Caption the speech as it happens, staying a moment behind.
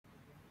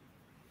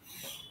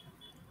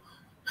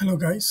Hello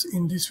guys,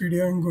 in this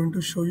video I'm going to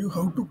show you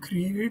how to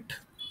create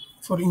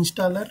for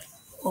installer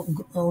of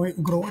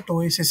Growatt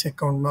OSS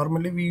account.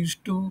 Normally we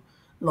used to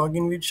log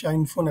in with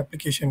Shine Phone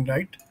application,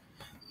 right?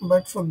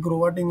 But for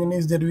Growatt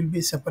engineers there will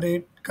be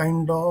separate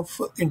kind of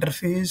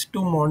interface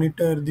to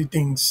monitor the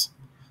things.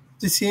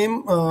 The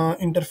same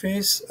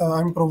interface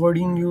I'm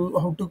providing you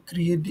how to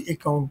create the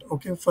account.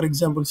 Okay, for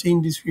example, see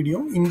in this video,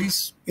 in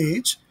this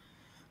page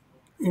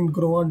in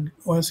Growatt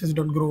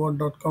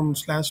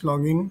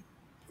oss.growatt.com/login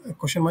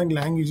question mark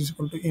language is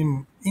equal to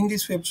in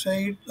this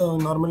website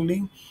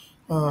normally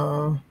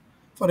uh,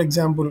 for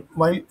example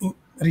while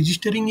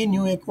registering a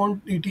new account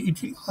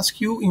it will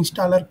ask you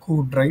installer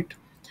code, right?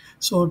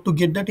 So to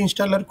get that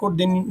installer code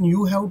then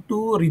you have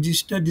to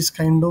register this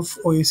kind of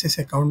oss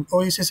account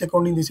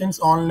in the sense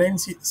online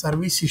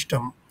service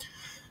system.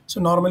 So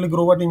normally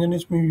Growatt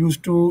engineers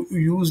used to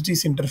use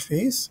this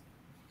interface.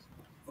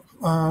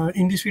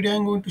 In this video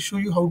I'm going to show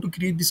you how to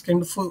create this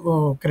kind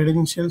of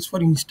credentials for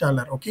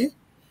installer. Okay,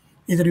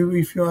 either you,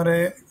 if you are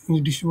a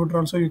distributor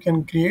also you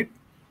can create.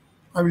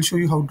 I will show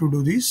you how to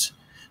do this.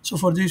 So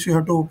for this you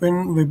have to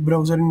open web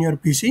browser in your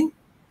PC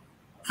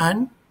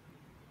and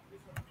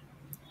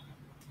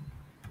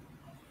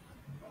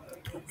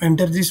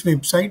enter this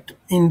website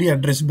in the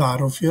address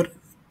bar of your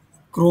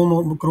Chrome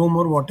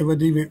or whatever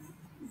the web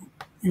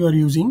you are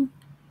using,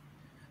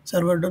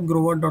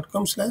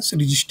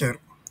 server.growatt.com/register.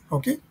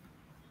 Okay,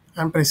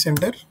 and press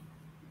enter.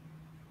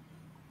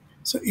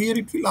 So here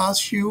it will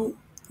ask you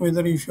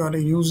whether if you are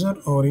a user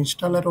or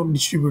installer or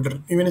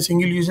distributor. Even a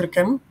single user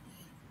can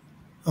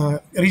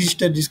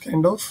register this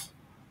kind of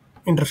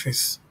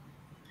interface.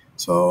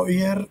 So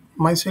here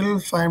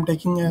myself I am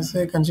taking as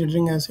a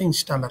considering as a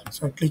installer.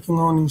 So clicking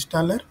on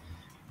installer,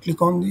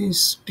 click on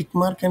this tick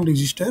mark and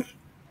register.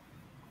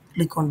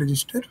 Click on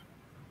register.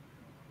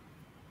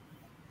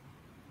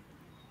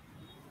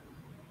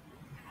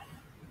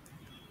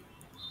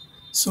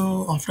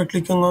 So after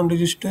clicking on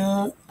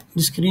register,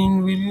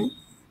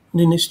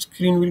 the next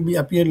screen will be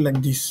appear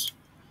like this.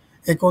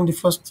 Account, the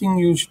first thing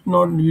you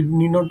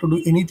need not to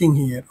do anything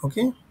here.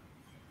 Okay.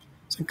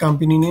 So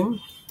company name,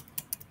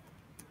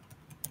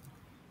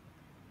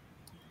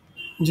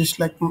 just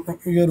like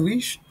your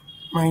wish.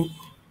 My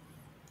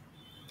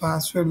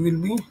password will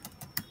be,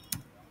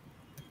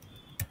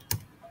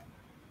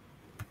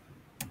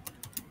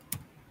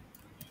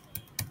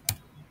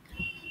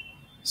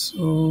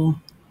 so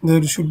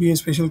there should be a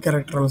special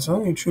character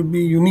also. It should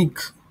be unique,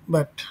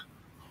 but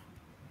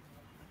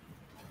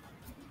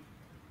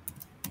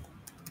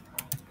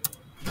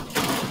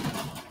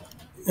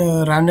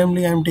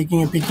randomly I'm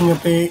picking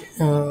up a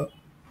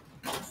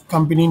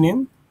company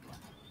name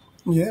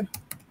here.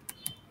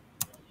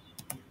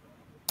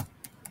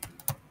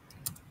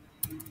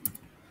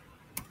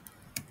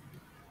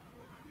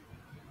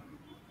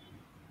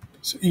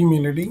 So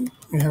email ID,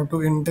 you have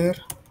to enter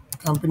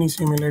company's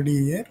email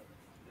ID here.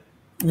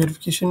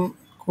 Verification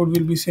code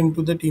will be sent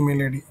to that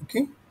email ID.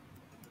 Okay,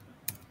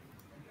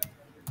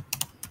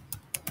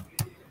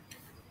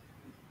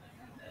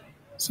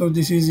 so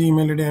this is the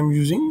email ID I'm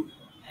using.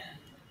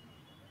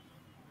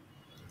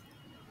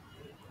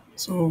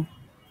 So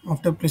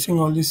after pressing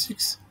all these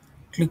six,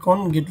 click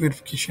on get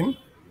verification.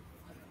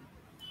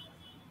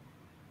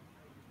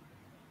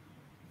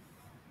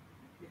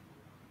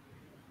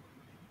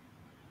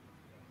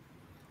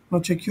 Now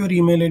check your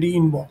email ID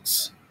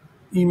inbox,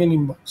 email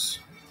inbox.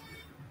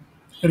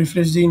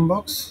 Refresh the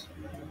inbox.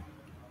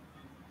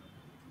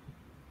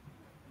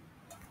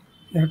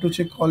 You have to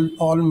check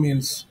all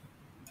mails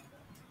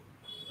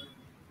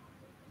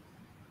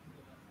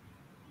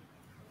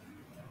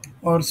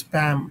or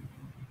spam.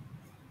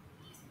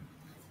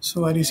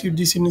 So I received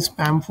this in a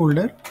spam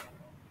folder.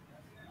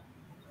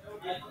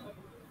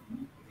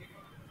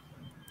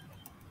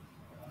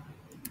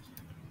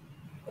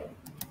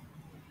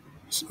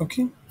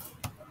 Okay,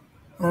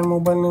 and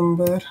mobile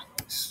number.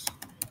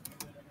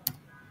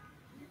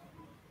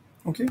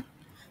 Okay,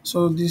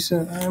 so this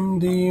I am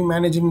the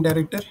managing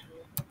director.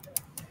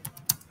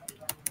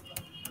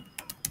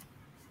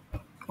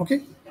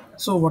 Okay,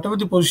 so whatever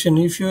the position,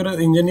 if your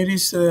engineer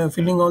is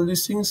filling all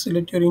these things,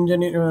 let your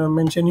engineer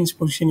mention his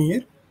position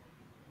here.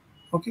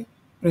 Okay,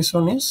 press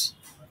on his.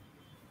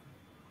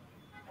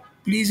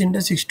 Please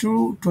enter 6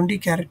 to 20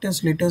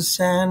 characters, letters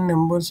and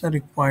numbers are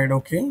required.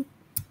 Okay,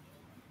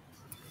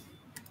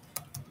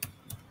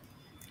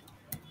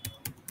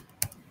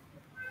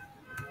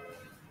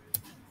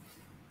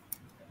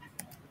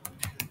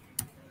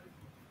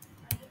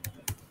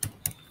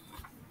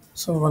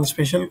 so one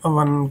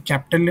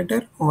capital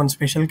letter, one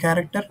special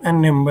character and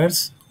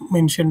numbers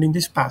mentioned in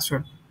this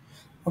password.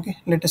 Okay,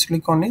 let us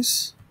click on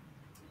his.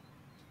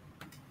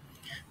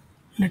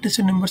 Letters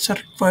and numbers are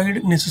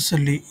required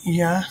necessarily.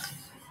 Yeah,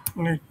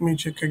 let me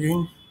check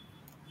again.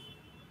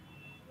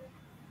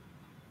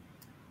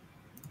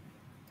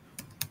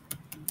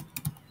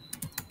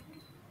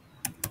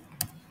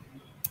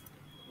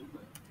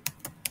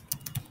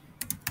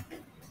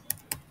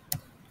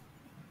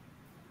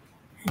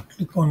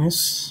 Click on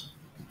his.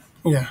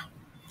 Yeah,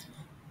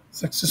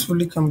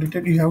 successfully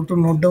completed. You have to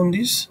note down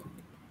this.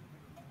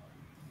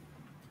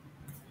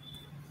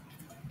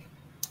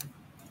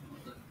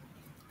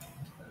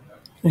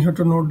 You have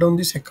to note down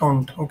this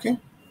account. Okay,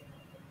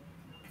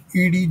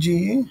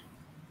 EDJA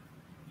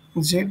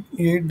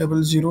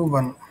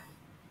Z8001.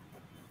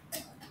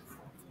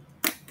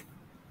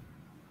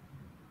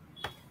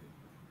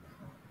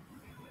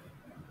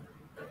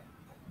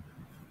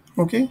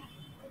 Okay,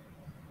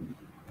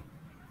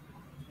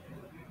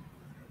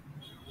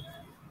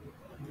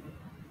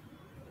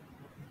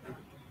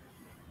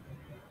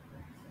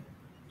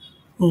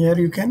 here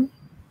you can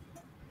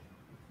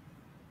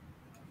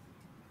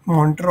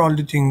monitor all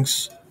the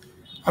things.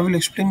 I will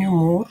explain you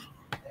more.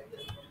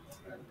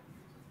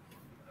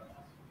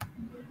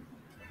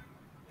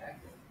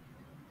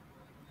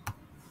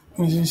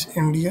 This is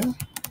India.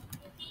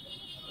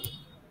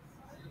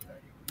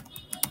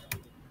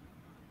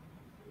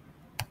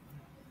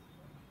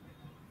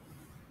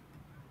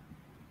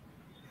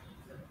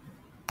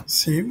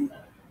 Save.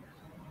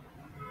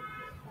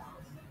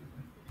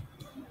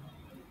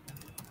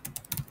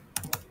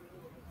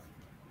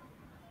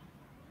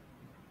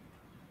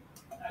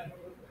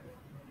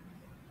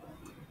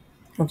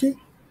 Okay,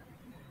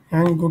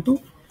 and go to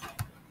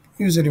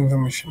user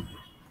information.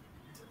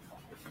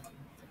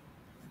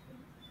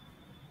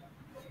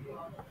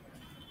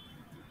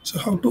 So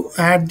how to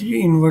add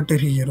the inverter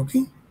here?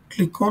 Okay,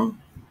 click on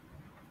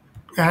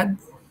add.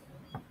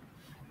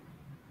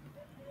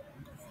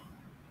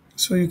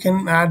 So you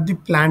can add the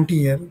plant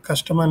here,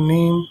 customer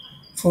name,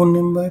 phone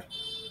number,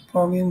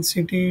 province,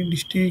 city,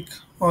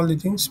 district, all the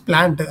things.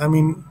 Plant, I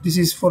mean, this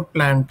is for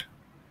plant.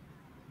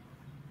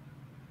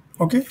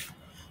 Okay.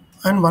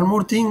 And one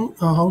more thing,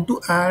 how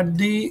to add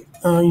the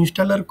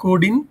installer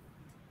code in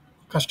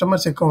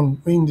customer's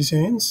account. In the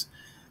sense,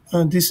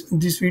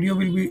 this video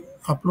will be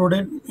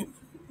uploaded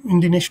in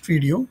the next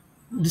video.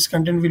 This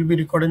content will be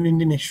recorded in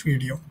the next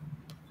video.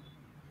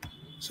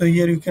 So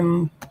here you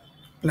can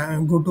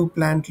go to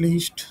plant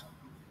list.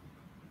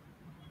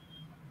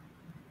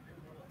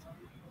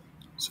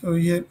 So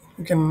here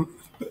you can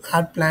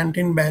add plant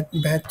in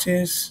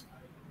batches.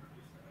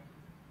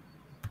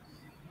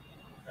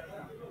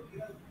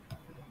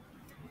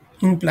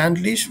 In plant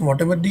list,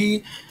 whatever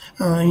the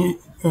uh,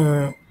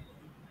 uh,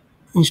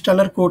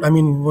 installer code, I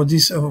mean, what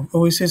this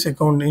OSS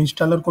account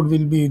installer code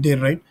will be there,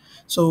 right?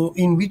 So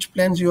in which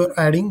plans you are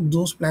adding,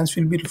 those plans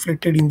will be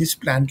reflected in this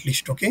plant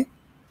list. Okay,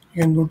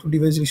 you can go to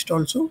device list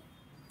also.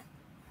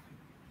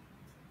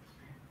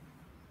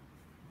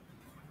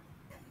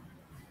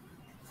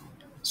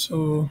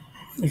 So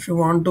if you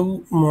want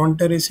to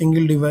monitor a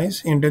single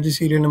device, enter the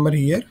serial number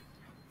here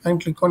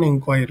and click on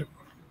inquire.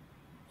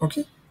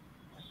 Okay,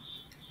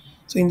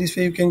 so in this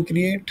way you can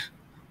create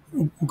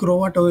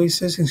Growatt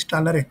OSS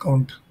installer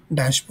account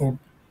dashboard.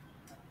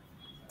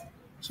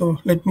 So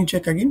let me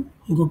check again.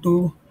 Go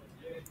to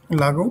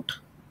logout,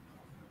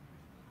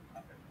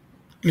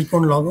 click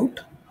on logout.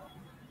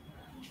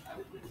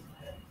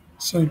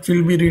 So it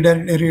will be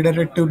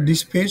redirect to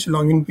this page,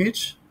 login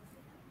page,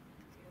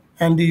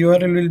 and the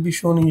URL will be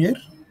shown here.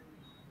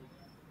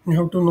 You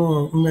have to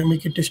know,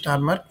 make it a star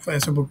mark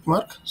as a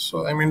bookmark.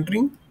 So I'm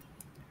entering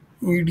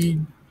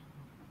EDJA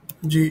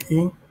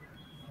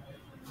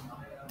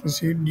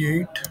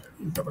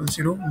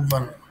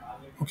Z8001.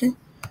 Okay,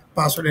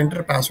 password,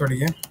 enter password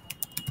here.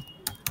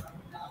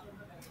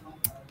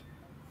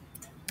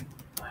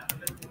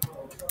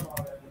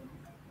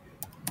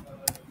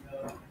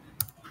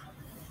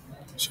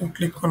 So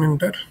click on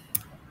enter.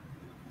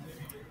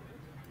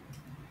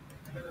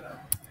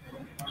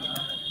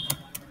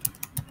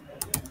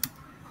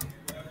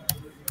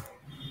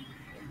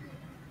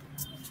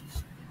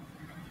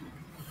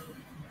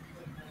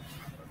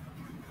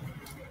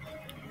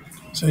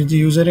 So the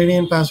user ID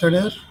and password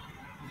are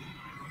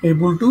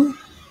able to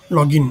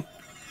log in.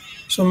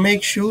 So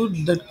make sure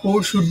that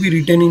code should be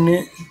written in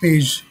a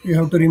page. You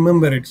have to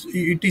remember it.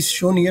 It is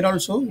shown here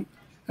also,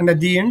 and at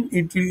the end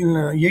it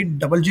will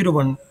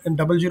 8001 and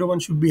 001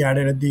 should be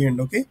added at the end.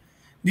 Okay,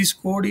 this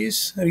code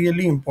is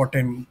really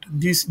important.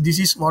 This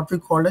is what we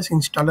call as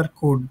installer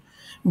code,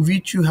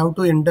 which you have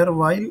to enter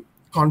while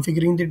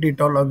configuring the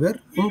data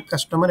logger in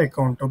customer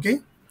account.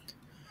 Okay.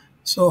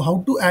 So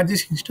how to add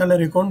this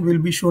installer account will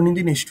be shown in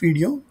the next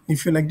video.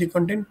 If you like the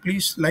content,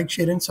 please like,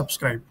 share, and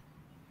subscribe.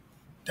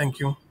 Thank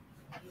you.